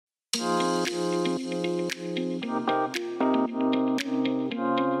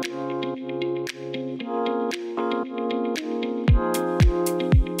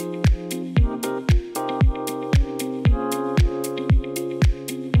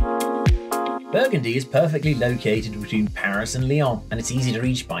Burgundy is perfectly located between Paris and Lyon, and it's easy to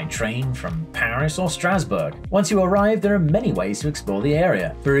reach by train from Paris or Strasbourg. Once you arrive, there are many ways to explore the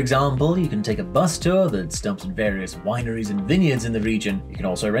area. For example, you can take a bus tour that stops at various wineries and vineyards in the region. You can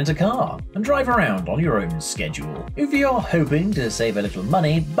also rent a car and drive around on your own schedule. If you're hoping to save a little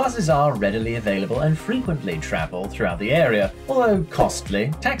money, buses are readily available and frequently travel throughout the area. Although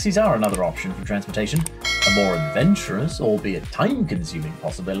costly, taxis are another option for transportation. A more adventurous, albeit time-consuming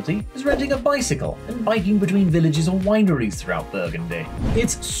possibility is renting a bicycle and biking between villages or wineries throughout Burgundy.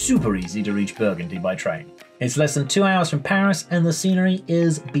 It's super easy to reach Burgundy by train. It's less than 2 hours from Paris and the scenery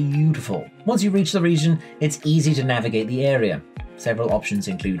is beautiful. Once you reach the region, it's easy to navigate the area. Several options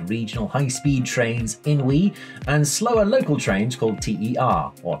include regional high-speed trains Inouï and slower local trains called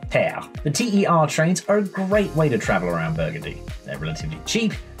TER or TER. The TER trains are a great way to travel around Burgundy. They're relatively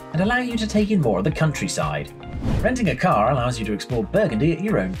cheap and allow you to take in more of the countryside. Renting a car allows you to explore Burgundy at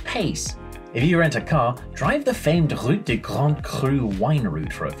your own pace. If you rent a car, drive the famed Route des Grands Crus wine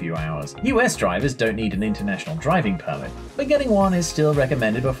route for a few hours. US drivers don't need an international driving permit, but getting one is still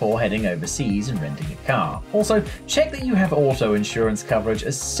recommended before heading overseas and renting a car. Also, check that you have auto insurance coverage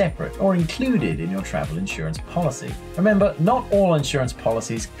as separate or included in your travel insurance policy. Remember, not all insurance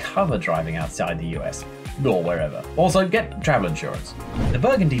policies cover driving outside the US. Or wherever. Also, get travel insurance. The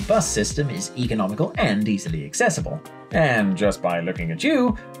Burgundy bus system is economical and easily accessible. And just by looking at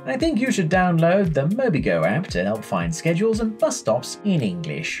you, I think you should download the Mobigo app to help find schedules and bus stops in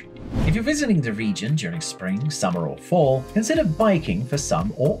English. If you're visiting the region during spring, summer or fall, consider biking for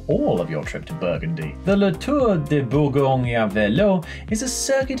some or all of your trip to Burgundy. The Le Tour de Bourgogne à Vélo is a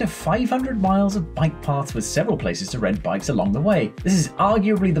circuit of 500 miles of bike paths with several places to rent bikes along the way. This is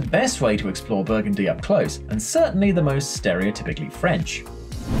arguably the best way to explore Burgundy up close, and certainly the most stereotypically French.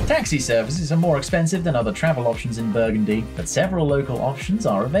 Taxi services are more expensive than other travel options in Burgundy, but several local options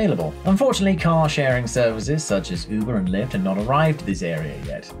are available. Unfortunately, car-sharing services such as Uber and Lyft have not arrived to this area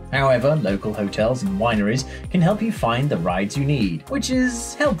yet. However, local hotels and wineries can help you find the rides you need, which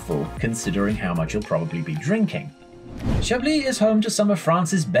is helpful considering how much you'll probably be drinking. Chablis is home to some of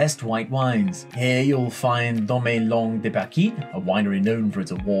France's best white wines. Here you'll find Domaine Long-Depaquit, a winery known for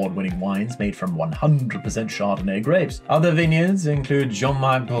its award-winning wines made from 100% Chardonnay grapes. Other vineyards include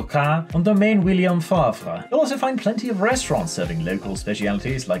Jean-Marc Brocard and Domaine William Favre. You'll also find plenty of restaurants serving local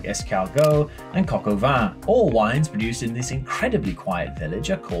specialities like escargot and coq au vin. All wines produced in this incredibly quiet village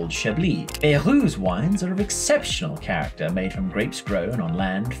are called Chablis. Béroux wines are of exceptional character, made from grapes grown on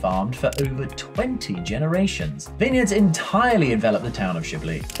land farmed for over 20 generations. Vineyards entirely envelop the town of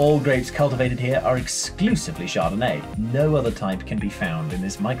Chablis. All grapes cultivated here are exclusively Chardonnay. No other type can be found in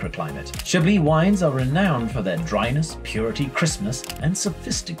this microclimate. Chablis wines are renowned for their dryness, purity, crispness, and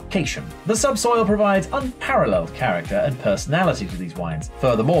sophistication. The subsoil provides unparalleled character and personality to these wines.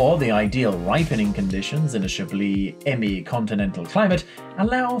 Furthermore, the ideal ripening conditions in a Chablis semi-continental climate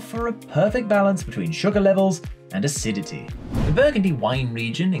allow for a perfect balance between sugar levels and acidity. The Burgundy wine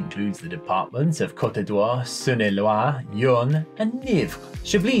region includes the departments of Côte d'Or, Saône-et-Loire, Yonne, and Nièvre.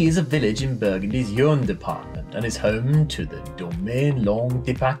 Chablis is a village in Burgundy's Yonne department and is home to the Domaine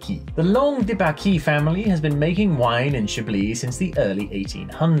Long-Depaquit. The Long-Depaquit family has been making wine in Chablis since the early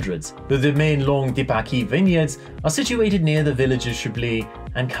 1800s. The Domaine Long-Depaquit vineyards are situated near the village of Chablis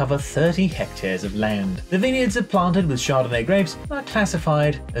and cover 30 hectares of land. The vineyards are planted with Chardonnay grapes and are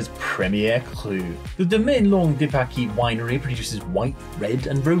classified as Premier Cru. The Domaine Long-Depaquit winery produces white, red,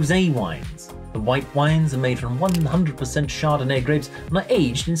 and rosé wines. The white wines are made from 100% Chardonnay grapes and are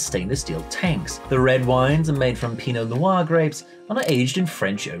aged in stainless steel tanks. The red wines are made from Pinot Noir grapes and are aged in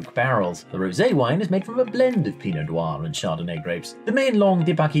French oak barrels. The rosé wine is made from a blend of Pinot Noir and Chardonnay grapes. The Domaine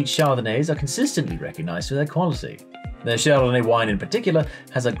Long-Depaquit Chardonnays are consistently recognized for their quality. Their Chardonnay wine in particular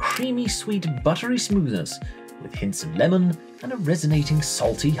has a creamy, sweet, buttery smoothness, with hints of lemon and a resonating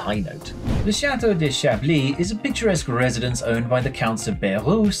salty high note. The Château de Chablis is a picturesque residence owned by the Counts of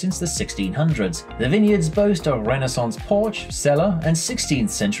Béroux since the 1600s. The vineyards boast a Renaissance porch, cellar, and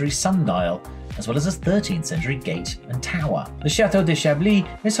 16th century sundial, as well as a 13th century gate and tower. The Château de Chablis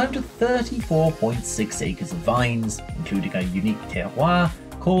is home to 34.6 acres of vines, including a unique terroir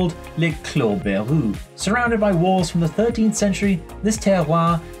called Les Clos Béroux. Surrounded by walls from the 13th century, this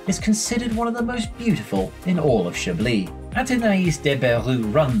terroir is considered one of the most beautiful in all of Chablis. Athénaïs de Berru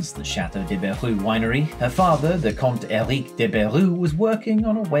runs the Château de Berru winery. Her father, the Comte Éric de Berru, was working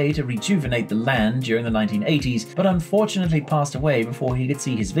on a way to rejuvenate the land during the 1980s, but unfortunately passed away before he could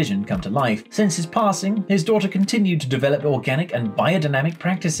see his vision come to life. Since his passing, his daughter continued to develop organic and biodynamic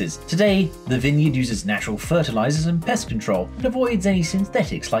practices. Today, the vineyard uses natural fertilizers and pest control and avoids any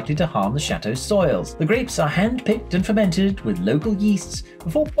synthetics likely to harm the chateau's soils. The grapes are hand-picked and fermented with local yeasts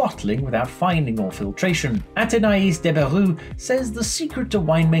before bottling without fining or filtration. Athénaïs de Berru says the secret to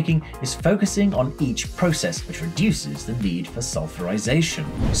winemaking is focusing on each process, which reduces the need for sulfurization.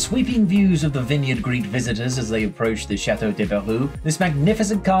 Sweeping views of the vineyard greet visitors as they approach the Château de Berru. This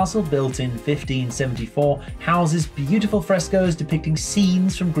magnificent castle, built in 1574, houses beautiful frescoes depicting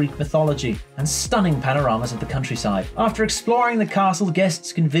scenes from Greek mythology and stunning panoramas of the countryside. After exploring the castle,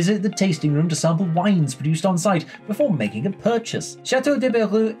 guests can visit the tasting room to sample wines produced on site before making a purchase. Château de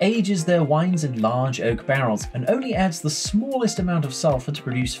Berru ages their wines in large oak barrels and only adds the smallest amount of sulfur to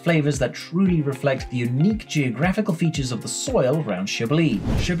produce flavors that truly reflect the unique geographical features of the soil around Chablis.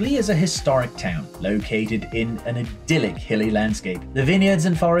 Chablis is a historic town located in an idyllic hilly landscape. The vineyards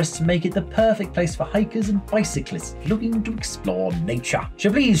and forests make it the perfect place for hikers and bicyclists looking to explore nature.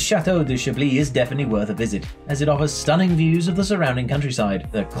 Chablis' Château de Chablis is definitely worth a visit, as it offers stunning views of the surrounding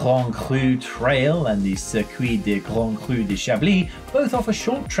countryside. The Grand Cru Trail and the Circuit des Grands Crus de Chablis both offer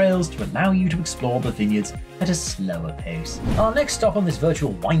short trails to allow you to explore the vineyards at a slower pace. Our next stop on this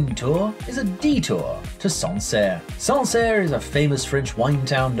virtual wine tour is a detour to Sacerre. Sacerre is a famous French wine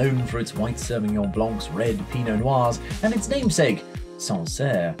town known for its white Sauvignon Blancs, red Pinot Noirs, and its namesake,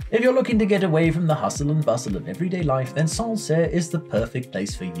 Sacerre. If you're looking to get away from the hustle and bustle of everyday life, then Sacerre is the perfect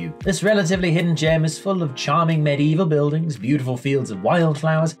place for you. This relatively hidden gem is full of charming medieval buildings, beautiful fields of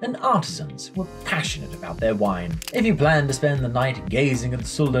wildflowers, and artisans who are passionate about their wine. If you plan to spend the night gazing at the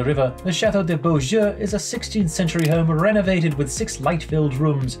Soulde River, the Château de Beaujeu is a 16th century home renovated with 6 light-filled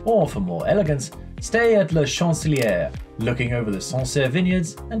rooms, or for more elegance, stay at Le Chancelière, looking over the Sacerre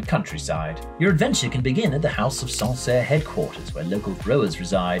vineyards and countryside. Your adventure can begin at the House of Sacerre headquarters, where local growers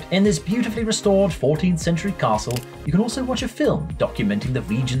reside. In this beautifully restored 14th century castle, you can also watch a film documenting the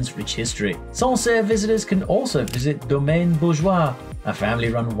region's rich history. Sacerre visitors can also visit Domaine Bourgeois, a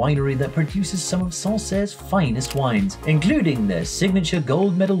family-run winery that produces some of Sacerre's finest wines, including their signature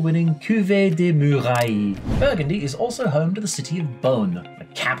gold medal-winning Cuvée des Murailles. Burgundy is also home to the city of Beaune, the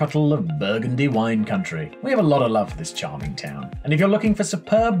capital of Burgundy wine country. We have a lot of love for this charming town, and if you're looking for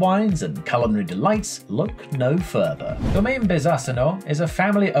superb wines and culinary delights, look no further. Domaine Besancenot is a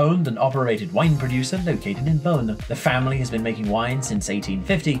family-owned and operated wine producer located in Beaune. The family has been making wine since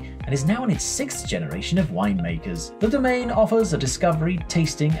 1850 and is now in its 6th generation of winemakers. The domain offers a discovery,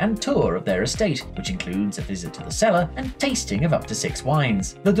 tasting, and tour of their estate, which includes a visit to the cellar and tasting of up to 6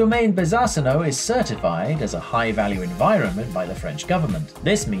 wines. The Domaine Besancenot is certified as a high-value environment by the French government.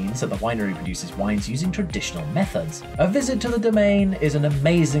 This means that the winery produces wines using traditional methods. A visit to the domain is an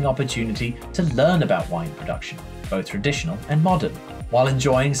amazing opportunity to learn about wine production, both traditional and modern, while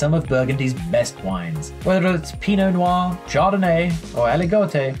enjoying some of Burgundy's best wines. Whether it's Pinot Noir, Chardonnay, or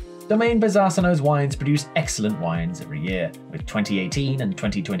Aligoté, Domaine Besancenot's wines produce excellent wines every year, with 2018 and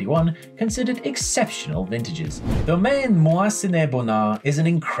 2021 considered exceptional vintages. Domaine Moissenet-Bonnard is an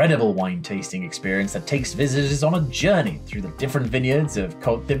incredible wine tasting experience that takes visitors on a journey through the different vineyards of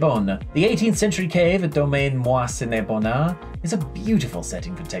Côte de Beaune. The 18th century cave at Domaine Moissenet-Bonnard is a beautiful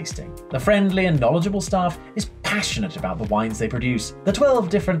setting for tasting. The friendly and knowledgeable staff is passionate about the wines they produce. The 12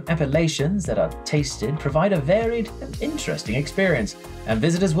 different appellations that are tasted provide a varied and interesting experience, and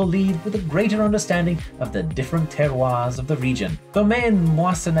visitors will leave with a greater understanding of the different terroirs of the region. Domaine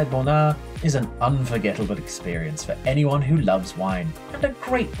Moissenet-Bonnard is an unforgettable experience for anyone who loves wine, and a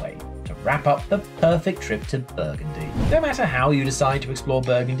great way to wrap up the perfect trip to Burgundy. No matter how you decide to explore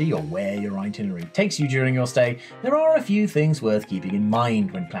Burgundy or where your itinerary takes you during your stay, there are a few things worth keeping in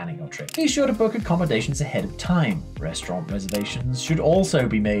mind when planning your trip. Be sure to book accommodations ahead of time. Restaurant reservations should also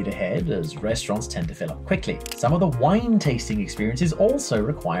be made ahead, as restaurants tend to fill up quickly. Some of the wine tasting experiences also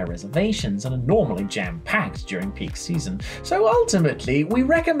require reservations and are normally jam-packed during peak season. So ultimately, we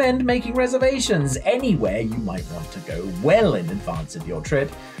recommend making reservations anywhere you might want to go well in advance of your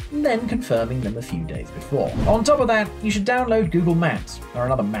trip, and then confirming them a few days before. On top of that, you should download Google Maps or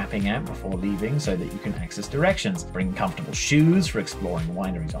another mapping app before leaving so that you can access directions. Bring comfortable shoes for exploring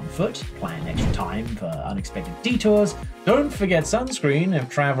wineries on foot, plan extra time for unexpected detours, don't forget sunscreen if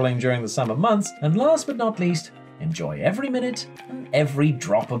traveling during the summer months, and last but not least, enjoy every minute and every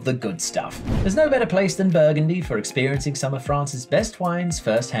drop of the good stuff. There's no better place than Burgundy for experiencing some of France's best wines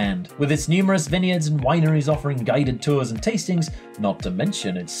firsthand. With its numerous vineyards and wineries offering guided tours and tastings, not to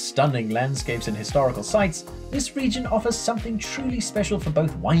mention its stunning landscapes and historical sites, this region offers something truly special for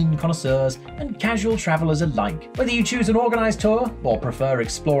both wine connoisseurs and casual travelers alike. Whether you choose an organized tour or prefer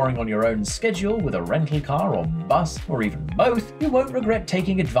exploring on your own schedule with a rental car or bus, or even both, you won't regret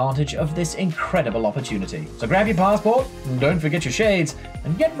taking advantage of this incredible opportunity. So grab your passport, and don't forget your shades,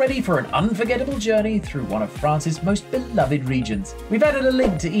 and get ready for an unforgettable journey through one of France's most beloved regions. We've added a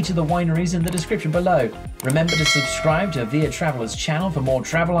link to each of the wineries in the description below. Remember to subscribe to Via Traveler's channel for more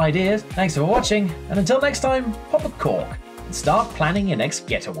travel ideas. Thanks for watching, and until next time, pop a cork and start planning your next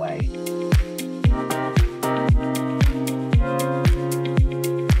getaway.